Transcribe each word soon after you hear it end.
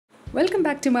Welcome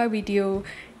back to my video.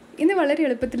 ഇന്ന് വളരെ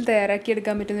എളുപ്പത്തിൽ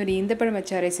തയ്യാറാക്കിയെടുക്കാൻ പറ്റുന്ന ഒരു ഈന്തപ്പഴം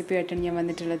അച്ചാർ റെസിപ്പി ആയിട്ടാണ് ഞാൻ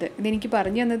വന്നിട്ടുള്ളത്. ഇതെനിക്ക്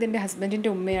പറഞ്ഞു തന്നത് എൻ്റെ ഹസ്ബൻഡിൻ്റെ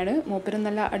ഉമ്മയാണ്. മൂപ്പരും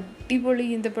നല്ല അടിപൊളി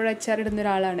ഈന്തപ്പഴം അച്ചാർ ഇടുന്ന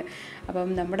ഒരാളാണ്.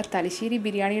 അപ്പം നമ്മുടെ തലശ്ശേരി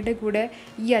ബിരിയാണിയുടെ കൂടെ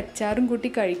ഈ അച്ചാറും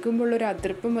കൂട്ടി കഴിക്കുമ്പോൾ ഒരു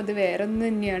അതിർപ്പും അത് വേറെ ഒന്നും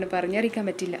തന്നെയാണ്, പറഞ്ഞറിയിക്കാൻ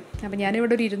പറ്റില്ല. അപ്പം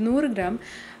ഞാനിവിടെ ഒരു 200 ഗ്രാം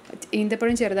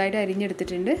ഈന്തപ്പഴം ചെറുതായിട്ട്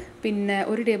അരിഞ്ഞെടുത്തിട്ടുണ്ട്. പിന്നെ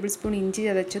 1 ടേബിൾ സ്പൂൺ ഇഞ്ചി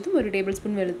ചതച്ചതും 1 ടേബിൾ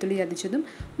സ്പൂൺ വെളുത്തുള്ളി ചതച്ചതും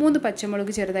 3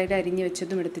 പച്ചമുളക് ചെറുതായിട്ട് അരിഞ്ഞ്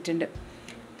വെച്ചതും എടുത്തിട്ടുണ്ട്.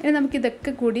 ഇനി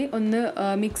നമുക്കിതൊക്കെ കൂടി ഒന്ന്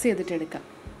മിക്സ് ചെയ്തിട്ടെടുക്കാം.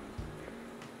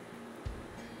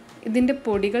 ഇതിൻ്റെ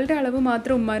പൊടികളുടെ അളവ്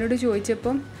മാത്രം ഉമ്മാനോട്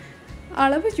ചോദിച്ചപ്പം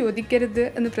അളവ് ചോദിക്കരുത്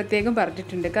എന്ന് പ്രത്യേകം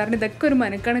പറഞ്ഞിട്ടുണ്ട്. കാരണം ഇതൊക്കെ ഒരു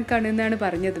മനക്കണക്കാണ് എന്നാണ്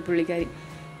പറഞ്ഞത് പുള്ളിക്കാരി.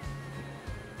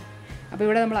 അപ്പോൾ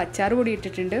ഇവിടെ നമ്മൾ അച്ചാർ പൊടി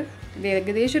ഇട്ടിട്ടുണ്ട്. ഇത്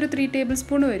ഏകദേശം ഒരു 3 ടേബിൾ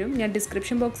സ്പൂൺ വരും. ഞാൻ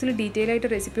ഡിസ്ക്രിപ്ഷൻ ബോക്സിൽ ഡീറ്റെയിൽ ആയിട്ട്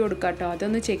റെസിപ്പി കൊടുക്കാം കേട്ടോ,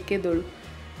 അതൊന്ന് ചെക്ക് ചെയ്തോളൂ.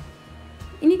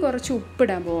 ഇനി കുറച്ച്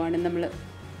ഉപ്പിടാൻ പോവാണ് നമ്മൾ.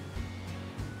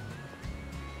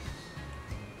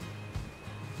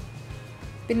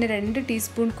 പിന്നെ 2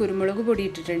 ടീസ്പൂൺ കുരുമുളക് പൊടി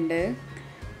ഇട്ടിട്ടുണ്ട്.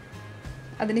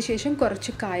 അതിനുശേഷം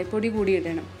കുറച്ച് കായപ്പൊടി കൂടി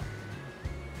ഇടണം.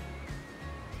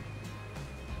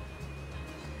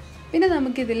 പിന്നെ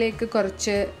നമുക്കിതിലേക്ക്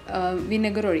കുറച്ച്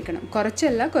വിനെഗർ ഒഴിക്കണം.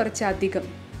 കുറച്ചല്ല, കുറച്ചധികം.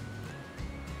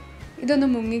 ഇതൊന്ന്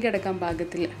മുങ്ങിക്കിടക്കാൻ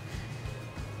പാകത്തിൽ.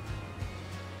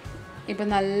 ഇപ്പം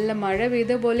നല്ല മഴ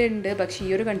പെയ്ത പോലെ ഉണ്ട്, പക്ഷേ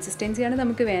ഈ ഒരു കൺസിസ്റ്റൻസിയാണ്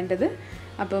നമുക്ക് വേണ്ടത്.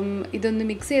 അപ്പം ഇതൊന്ന്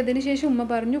മിക്സ് ചെയ്തതിന് ശേഷം ഉമ്മ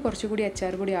പറഞ്ഞു കുറച്ചുകൂടി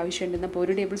അച്ചാർ പൊടി ആവശ്യമുണ്ടെന്ന്. അപ്പോൾ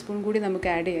 1 ടേബിൾ സ്പൂൺ കൂടി നമുക്ക്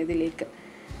ആഡ് ചെയ്യാം ഇതിലേക്ക്.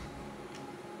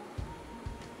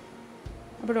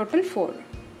 അപ്പോൾ ടോട്ടൽ 4.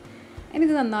 ഇനി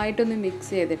ഇത് നന്നായിട്ടൊന്ന്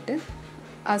മിക്സ് ചെയ്തിട്ട്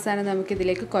അവസാനം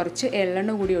നമുക്കിതിലേക്ക് കുറച്ച്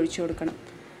എള്ളെണ്ണ കൂടി ഒഴിച്ചു കൊടുക്കണം.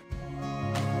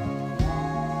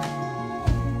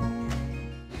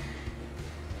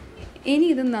 ഇനി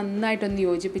ഇത് നന്നായിട്ടൊന്ന്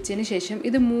യോജിപ്പിച്ചതിന് ശേഷം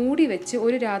ഇത് മൂടി വെച്ച്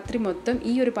ഒരു രാത്രി മൊത്തം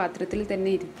ഈ ഒരു പാത്രത്തിൽ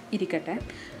തന്നെ ഇരിക്കട്ടെ.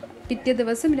 പിറ്റേ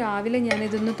ദിവസം രാവിലെ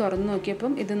ഞാനിതൊന്ന് തുറന്ന്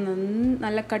നോക്കിയപ്പം ഇത്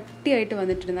നല്ല കട്ടിയായിട്ട്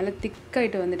വന്നിട്ടുണ്ട്, നല്ല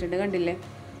തിക്കായിട്ട് വന്നിട്ടുണ്ട്, കണ്ടില്ലേ?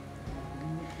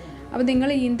 അപ്പോൾ നിങ്ങൾ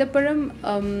ഈന്തപ്പഴം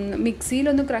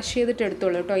മിക്സിയിലൊന്ന് ക്രഷ് ചെയ്തിട്ട്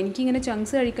എടുത്തോളൂ കേട്ടോ. എനിക്കിങ്ങനെ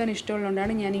ചങ്ക്സ് കഴിക്കാൻ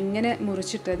ഇഷ്ടമുള്ളതുകൊണ്ടാണ് ഞാൻ ഇങ്ങനെ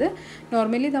മുറിച്ചിട്ടത്.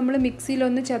 നോർമലി നമ്മൾ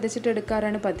മിക്സിയിലൊന്ന് ചതച്ചിട്ട്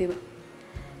എടുക്കാറാണ് പതിവ്.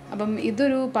 അപ്പം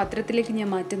ഇതൊരു പാത്രത്തിലേക്ക് ഞാൻ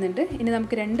മാറ്റുന്നുണ്ട്. ഇനി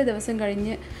നമുക്ക് 2 ദിവസം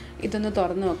കഴിഞ്ഞ് ഇതൊന്ന്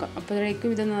തുറന്ന് നോക്കാം.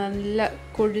 അപ്പോഴേക്കും ഇത് നല്ല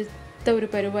കൊഴുത്ത ഒരു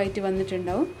പരുവായിട്ട്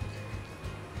വന്നിട്ടുണ്ടാവും.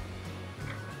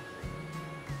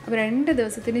 അപ്പോൾ 2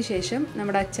 ദിവസത്തിന് ശേഷം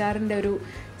നമ്മുടെ അച്ചാറിൻ്റെ ഒരു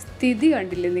സ്ഥിതി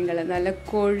കണ്ടില്ലേ നിങ്ങൾ? നല്ല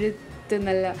കൊഴുത്ത്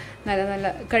നല്ല നല്ല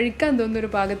നല്ല കഴിക്കാൻ തോന്നുന്നൊരു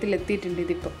പാകത്തിൽ എത്തിയിട്ടുണ്ട്.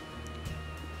 ഇതിപ്പോൾ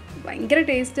ഭയങ്കര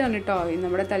ടേസ്റ്റാണ് കേട്ടോ.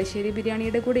 നമ്മുടെ തലശ്ശേരി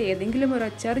ബിരിയാണിയുടെ കൂടെ ഏതെങ്കിലും ഒരു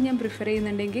അച്ചാർ ഞാൻ പ്രിഫർ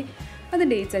ചെയ്യുന്നുണ്ടെങ്കിൽ അത്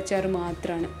ഡേറ്റ്സ് അച്ചാർ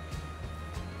മാത്രമാണ്.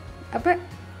 അപ്പോൾ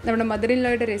നമ്മുടെ മദർ ഇൻ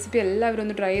ലോയുടെ റെസിപ്പി എല്ലാവരും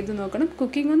ഒന്ന് ട്രൈ ചെയ്ത് നോക്കണം.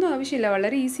 കുക്കിംഗ് ഒന്നും ആവശ്യമില്ല,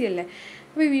 വളരെ ഈസി അല്ലേ.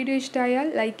 അപ്പോൾ ഈ വീഡിയോ ഇഷ്ടമായാൽ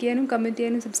ലൈക്ക് ചെയ്യാനും കമൻറ്റ്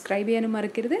ചെയ്യാനും സബ്സ്ക്രൈബ് ചെയ്യാനും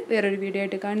മറക്കരുത്. വേറൊരു വീഡിയോ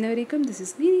ആയിട്ട് കാണുന്നവരേക്കും this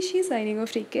is Nishi signing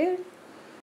off. Take care.